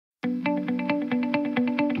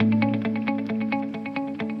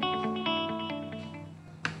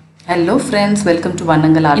Hello friends, welcome to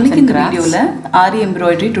Vannangalartsandcrafts. In this video, Aari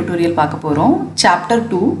Embroidery tutorial Chapter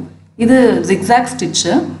 2. This is Zig Zag stitch.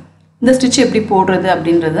 This stitch எப்படி போடுறது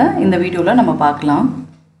அப்படின்றத இந்த வீடியோல நம்ம பார்க்கலாம்.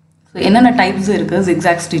 So என்னென்ன டைப்ஸ் இருக்கு Zig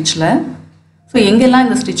Zag stitchல. So எங்கெல்லாம்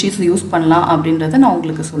இந்த stitches யூஸ் பண்ணலாம் அப்படின்றத நான்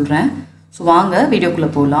உங்களுக்கு சொல்றேன். So வாங்க வீடியோக்குள்ள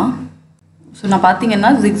போலாம். So நான்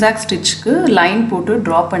பாத்தீங்கன்னா Zig Zag stitchக்கு லைன் போட்டு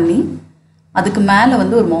டிரா பண்ணி அதுக்கு மேலே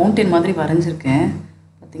வந்து ஒரு மவுண்டன் மாதிரி வரைஞ்சிருக்கேன்.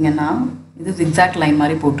 பாத்தீங்கன்னா இது zigzag லைன்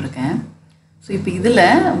மாதிரி போட்டுருக்கேன். ஸோ இப்போ இதில்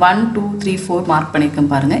 1 2 3 4 மார்க் பண்ணியிருக்கேன்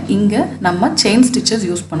பாருங்கள். இங்கே நம்ம செயின் ஸ்டிச்சஸ்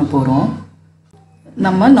யூஸ் பண்ண போகிறோம்.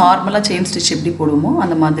 நம்ம நார்மலாக செயின் ஸ்டிச் எப்படி போடுவோமோ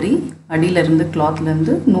அந்த மாதிரி அடியிலேருந்து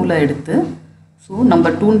கிளாத்லேருந்து நூலை எடுத்து ஸோ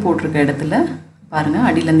நம்ம டூன் போட்டிருக்க இடத்துல பாருங்கள்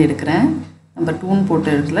அடியிலேருந்து எடுக்கிறேன். நம்ம டூன் போட்ட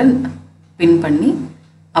இடத்துல பின் பண்ணி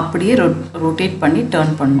அப்படியே ரொட்டேட் பண்ணி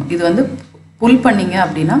டர்ன் பண்ணணும். இது வந்து புல் பண்ணிங்க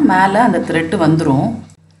அப்படின்னா மேலே அந்த த்ரெட்டு வந்துடும்.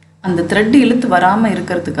 அந்த த்ரெட் இழுத்து வராமல்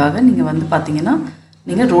இருக்கிறதுக்காக நீங்கள் வந்து பார்த்தீங்கன்னா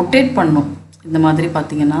நீங்கள் ரொட்டேட் பண்ணணும். இந்த மாதிரி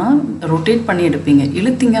பார்த்தீங்கன்னா ரொட்டேட் பண்ணி எடுப்பீங்க.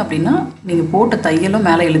 இழுத்தீங்க அப்படின்னா நீங்கள் போட்ட தையலும்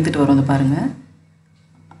மேலே இழுத்துட்டு வரும். பாருங்கள்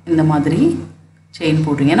இந்த மாதிரி செயின்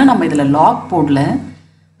போடுறீங்க. ஏன்னா நம்ம இதில் லாக் போடல,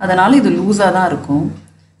 அதனால் இது லூஸாக தான் இருக்கும்.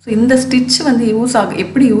 ஸோ இந்த ஸ்டிச் வந்து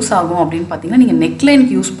எப்படி யூஸ் ஆகும் அப்படின்னு பார்த்தீங்கன்னா நீங்கள்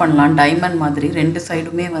நெக்லைனுக்கு யூஸ் பண்ணலாம். டைமண்ட் மாதிரி ரெண்டு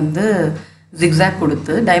சைடுமே வந்து ஜிக்ஸாக்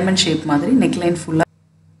கொடுத்து டைமண்ட் ஷேப் மாதிரி நெக்லைன் ஃபுல்லாக.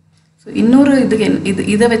 ஸோ இன்னொரு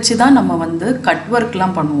இதை வச்சு தான் நம்ம வந்து கட்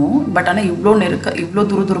ஒர்க்லாம் பண்ணுவோம். பட் ஆனால் இவ்வளோ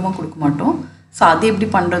தூரமாக கொடுக்க மாட்டோம். ஸோ அது எப்படி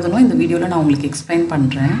பண்ணுறதுன்னு இந்த வீடியோவில் நான் உங்களுக்கு எக்ஸ்பிளைன்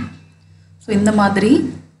பண்ணுறேன். ஸோ இந்த மாதிரி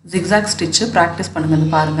ஜிக்ஸாக் ஸ்டிச்சு ப்ராக்டிஸ் பண்ணுங்கள்.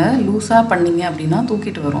 பாருங்கள் லூஸாக பண்ணிங்க அப்படின்னா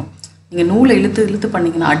தூக்கிட்டு வரும். நீங்கள் நூலை இழுத்து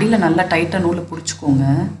பண்ணிங்கன்னா அடியில் நல்லா டைட்டாக நூலை பிடிச்சிக்கோங்க.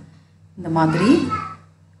 இந்த மாதிரி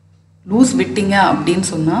லூஸ் விட்டிங்க அப்படின்னு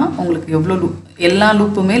சொன்னால் உங்களுக்கு எல்லா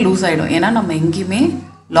லூப்புமே லூஸ் ஆகிடும். ஏன்னா நம்ம எங்கேயுமே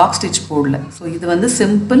லாக் ஸ்டிச் போடல. ஸோ இது வந்து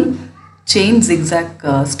சிம்பிள் செயின் ஜிக்ஸாக்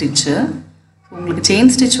ஸ்டிச்சு. உங்களுக்கு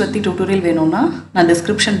செயின் ஸ்டிச் பற்றி டியூட்டோரியல் வேணும்னா நான்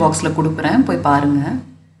டிஸ்கிரிப்ஷன் பாக்ஸில் கொடுக்குறேன், போய் பாருங்கள்.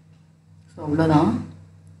 ஸோ அவ்வளோதான்.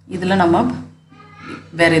 இதில் நம்ம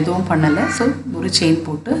வேறு எதுவும் பண்ணலை. ஸோ ஒரு செயின்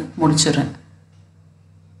போட்டு முடிச்சிடுறேன்.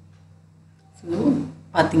 ஸோ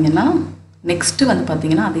பார்த்திங்கன்னா நெக்ஸ்ட்டு வந்து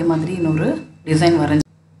பார்த்திங்கன்னா அதே மாதிரி இன்னொரு டிசைன் வரைஞ்சி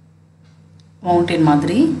மவுண்டன்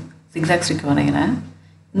மாதிரி ஜிக்ஸாக் ஸ்டிச் வரைகிறேன்.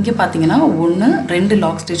 இங்கே பார்த்தீங்கன்னா 1 2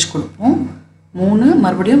 லாக் ஸ்டிச் கொடுப்போம், 3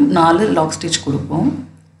 மறுபடியும் 4 லாக் ஸ்டிச் கொடுப்போம்,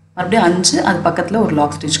 மறுபடியும் 5 அது பக்கத்தில் ஒரு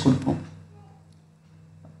லாக் ஸ்டிச் கொடுப்போம்.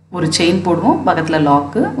 ஒரு செயின் போடுவோம் பக்கத்தில்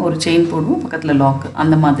லாக்கு, ஒரு செயின் போடுவோம் பக்கத்தில் லாக்கு,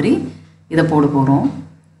 அந்த மாதிரி இதை போட போகிறோம்.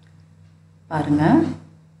 பாருங்கள்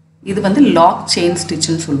இது வந்து லாக் செயின்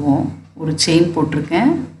ஸ்டிச்சுன்னு சொல்லுவோம். ஒரு செயின்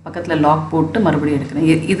போட்டிருக்கேன், பக்கத்தில் லாக் போட்டு மறுபடியும் எடுக்கிறேன்.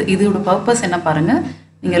 இதோட பர்பஸ் என்ன பாருங்கள்,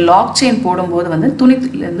 நீங்கள் லாக் செயின் போடும்போது வந்து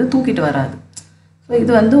துணிலேருந்து தூக்கிட்டு வராது. ஸோ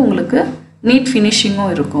இது வந்து உங்களுக்கு நீட்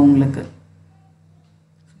ஃபினிஷிங்கும் இருக்கும். உங்களுக்கு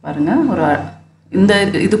பாருங்கள் ஒரு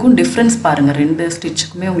இதுக்கும் டிஃப்ரென்ஸ் பாருங்கள். 2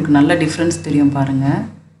 ஸ்டிச்சுக்குமே உங்களுக்கு நல்ல டிஃப்ரென்ஸ் தெரியும் பாருங்கள்.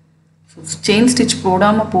 ஸோ செயின் ஸ்டிச்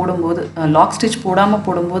போடும்போது லாக் ஸ்டிச் போடாமல்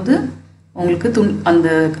போடும்போது உங்களுக்கு அந்த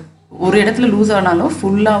ஒரு இடத்துல லூஸ் ஆனாலும்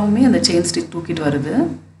ஃபுல்லாகவுமே அந்த செயின் ஸ்டிச் தூக்கிட்டு வருது.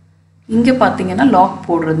 இங்கே பார்த்தீங்கன்னா லாக்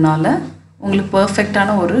போடுறதுனால உங்களுக்கு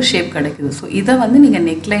பர்ஃபெக்டான ஒரு ஷேப் கிடைக்குது. ஸோ இதை வந்து நீங்கள்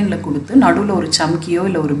நெக்லைனில் கொடுத்து நடுவில் ஒரு சம்கியோ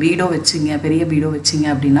இல்லை ஒரு பீடோ வச்சிங்க, பெரிய பீடோ வச்சிங்க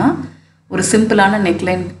அப்படின்னா ஒரு சிம்பிளான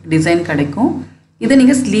நெக்லைன் டிசைன் கிடைக்கும். இதை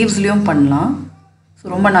நீங்கள் ஸ்லீவ்ஸ்லேயும் பண்ணலாம். ஸோ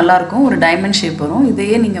ரொம்ப நல்லாயிருக்கும். ஒரு டைமண்ட் ஷேப் வரும்.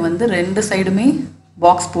 இதையே நீங்கள் வந்து 2 சைடுமே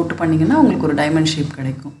பாக்ஸ் போட்டு பண்ணிங்கன்னா உங்களுக்கு ஒரு டைமண்ட் ஷேப்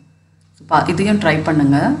கிடைக்கும். ஸோ இதையும் ட்ரை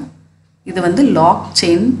பண்ணுங்கள். இது வந்து லாக்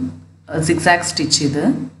செயின் ஜிக்ஸாக் ஸ்டிச். இது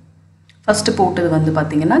ஃபஸ்ட்டு போட்டது வந்து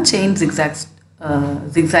பார்த்திங்கன்னா செயின்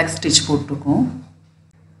ஜிக்ஸாக் ஸ்டிச் போட்டிருக்கோம்.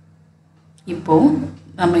 இப்போது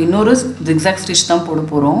நம்ம இன்னொரு ஜிக்ஸாக் ஸ்டிச் தான் போட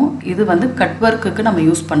போகிறோம். இது வந்து கட் ஒர்க்குக்கு நம்ம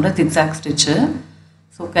யூஸ் பண்ணுற ஜிக்ஸாக் ஸ்டிச்சு.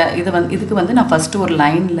 ஸோ இதுக்கு வந்து நான் ஃபஸ்ட்டு ஒரு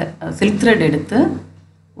லைனில் சில்க் த்ரெட் எடுத்து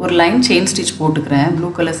ஒரு லைன் செயின் ஸ்டிச் போட்டுக்கிறேன். ப்ளூ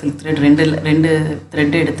கலர் சில்க் த்ரெட் ரெண்டு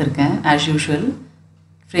த்ரெட் எடுத்திருக்கேன். ஆஸ் யூஷுவல்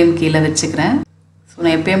ஃப்ரேம் கீழே வச்சுக்கிறேன். ஸோ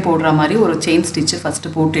நான் எப்பயும் போடுற மாதிரி ஒரு செயின் ஸ்டிச்சு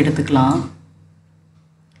ஃபஸ்ட்டு போட்டு எடுத்துக்கலாம்.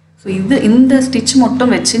 ஸோ இந்த ஸ்டிச்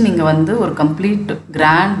மட்டும் வச்சு நீங்கள் வந்து ஒரு கம்ப்ளீட்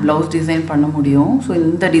கிராண்ட் ப்ளவுஸ் டிசைன் பண்ண முடியும். ஸோ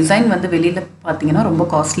இந்த டிசைன் வந்து வெளியில் பார்த்தீங்கன்னா ரொம்ப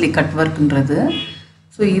காஸ்ட்லி கட் ஒர்க்குன்றது.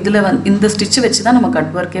 ஸோ இதில் இந்த ஸ்டிச்சு வச்சு தான் நம்ம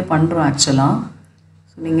கட் ஒர்க்கே பண்ணுறோம் ஆக்சுவலாக.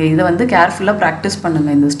 ஸோ நீங்கள் இதை வந்து கேர்ஃபுல்லாக ப்ராக்டிஸ்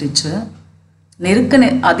பண்ணுங்கள். இந்த ஸ்டிச்சு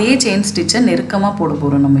அதே செயின் ஸ்டிச்சை நெருக்கமாக போட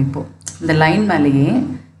போகிறோம். நம்ம இப்போது இந்த லைன் மேலேயே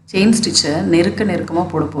செயின் ஸ்டிச்சை நெருக்கமாக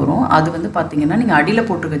போட போகிறோம். அது வந்து பார்த்திங்கன்னா நீங்கள் அடியில்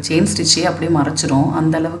போட்டிருக்க செயின் ஸ்டிச்சே அப்படியே மறைச்சிரும்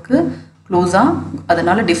அந்தளவுக்கு க்ளோஸாக.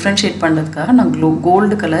 அதனால் டிஃப்ரென்ஷியேட் பண்ணுறதுக்காக நான்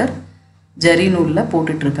கோல்டு கலர் ஜரி நூலில்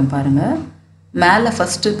போட்டுட்ருக்கேன் பாருங்கள். மேலே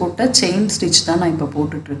ஃபஸ்ட்டு போட்ட செயின் ஸ்டிச் தான் நான் இப்போ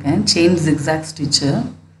போட்டுட்ருக்கேன். Chain zigzag stitch.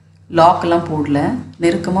 லாக்கெல்லாம் போடல,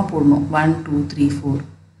 நெருக்கமாக போடணும். 1 2 3 4.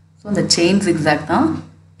 ஸோ அந்த செயின் ஜிக்ஸாக் தான்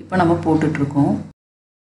இப்போ நம்ம போட்டுட்ருக்கோம்.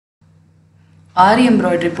 ஆரி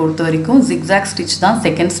எம்ப்ராய்டரி பொறுத்த வரைக்கும் zigzag ஸ்டிச் தான்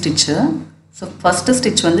second stitch. So first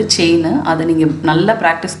stitch வந்து செயின், அதை நீங்கள் நல்லா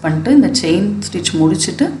ப்ராக்டிஸ் பண்ணிட்டு இந்த செயின் ஸ்டிச்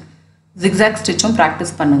முடிச்சுட்டு zigzag ஸ்டிச்சும்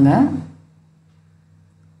ப்ராக்டிஸ் பண்ணுங்கள்.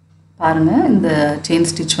 பாருங்கள் இந்த செயின்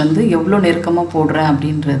ஸ்டிச் வந்து எவ்வளோ நெருக்கமாக போடுறேன்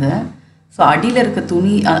அப்படின்றத. ஸோ அடியில் இருக்க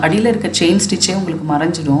துணி, அடியில் இருக்க செயின் ஸ்டிச்சே உங்களுக்கு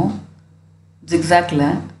மறைஞ்சிடும் ஜிக்ஸாக்ல.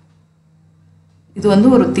 இது வந்து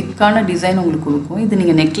ஒரு திக்கான டிசைன் உங்களுக்கு கொடுக்கும். இது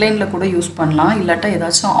நீங்கள் நெக்லைனில் கூட யூஸ் பண்ணலாம். இல்லாட்டா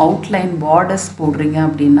ஏதாச்சும் அவுட்லைன் பார்டர்ஸ் போடுறீங்க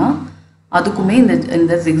அப்படின்னா அதுக்குமே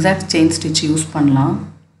இந்த ஜிக்ஸாக் செயின் ஸ்டிச் யூஸ் பண்ணலாம்.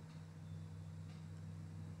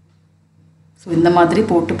 ஸோ இந்த மாதிரி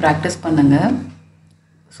போட்டு ப்ராக்டிஸ் பண்ணுங்கள்.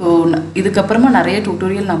 ஸோ இதுக்கப்புறமா நிறைய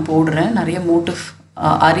டியூட்டோரியல் நான் போடுறேன். நிறைய மோட்டிவ்,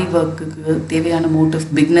 ஆரி ஒர்க்குக்கு தேவையான மோட்டிவ்,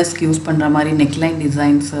 பிக்னஸ்க்கு யூஸ் பண்ணுற மாதிரி நெக்லைன்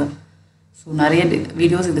டிசைன்ஸு, ஸோ நிறைய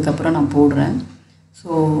வீடியோஸ் இதுக்கப்புறம் நான் போடுறேன்.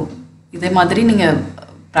 ஸோ இதே மாதிரி நீங்கள்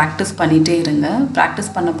ப்ராக்டிஸ் பண்ணிகிட்டே இருங்க. ப்ராக்டிஸ்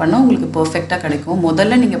பண்ண உங்களுக்கு பர்ஃபெக்டாக கிடைக்கும்.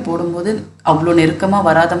 முதல்ல நீங்கள் போடும்போது அவ்வளோ நெருக்கமாக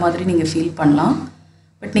வராத மாதிரி நீங்கள் ஃபீல் பண்ணலாம்.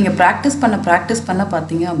 பட் நீங்கள் ப்ராக்டிஸ் பண்ண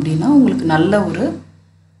பார்த்தீங்க அப்படின்னா உங்களுக்கு நல்ல ஒரு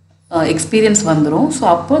எக்ஸ்பீரியன்ஸ் வந்துடும். ஸோ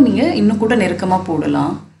அப்போ நீங்கள் இன்னும் கூட நெருக்கமாக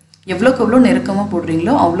போடலாம். எவ்வளோக்கு எவ்வளோ நெருக்கமாக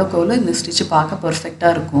போடுறீங்களோ அவ்வளோக்கு எவ்வளோ இந்த ஸ்டிச்சு பார்க்க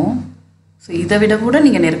பர்ஃபெக்டாக இருக்கும். ஸோ இதை விட கூட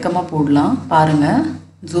நீங்கள் நெருக்கமாக போடலாம். பாருங்கள்,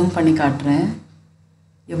 ஜூம் பண்ணி காட்டுறேன்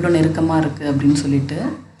எவ்வளோ நெருக்கமாக இருக்குது அப்படின்னு சொல்லிட்டு.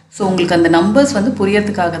 ஸோ உங்களுக்கு அந்த நம்பர்ஸ் வந்து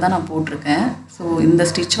புரியறதுக்காக தான் நான் போட்டிருக்கேன். ஸோ இந்த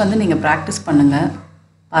ஸ்டிச் வந்து நீங்கள் ப்ராக்டிஸ் பண்ணுங்கள்.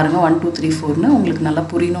 பாருங்கள் 1 2 3 4ன்னு உங்களுக்கு நல்லா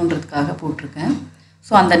புரியணுன்றதுக்காக போட்டிருக்கேன்.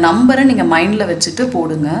 ஸோ அந்த நம்பரை நீங்கள் மைண்டில் வச்சுட்டு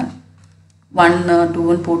போடுங்க. 1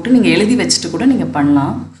 2ன்னு போட்டு நீங்கள் எழுதி வச்சுட்டு கூட நீங்கள்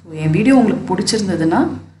பண்ணலாம். ஸோ என் வீடியோ உங்களுக்கு பிடிச்சிருந்ததுன்னா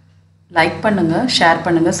லைக் பண்ணுங்கள், ஷேர்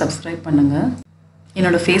பண்ணுங்கள், சப்ஸ்கிரைப் பண்ணுங்கள்.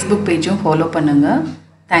 என்னோடய ஃபேஸ்புக் பேஜும் ஃபாலோ பண்ணுங்கள்.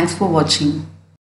 தேங்க்ஸ் ஃபார் வாட்சிங்.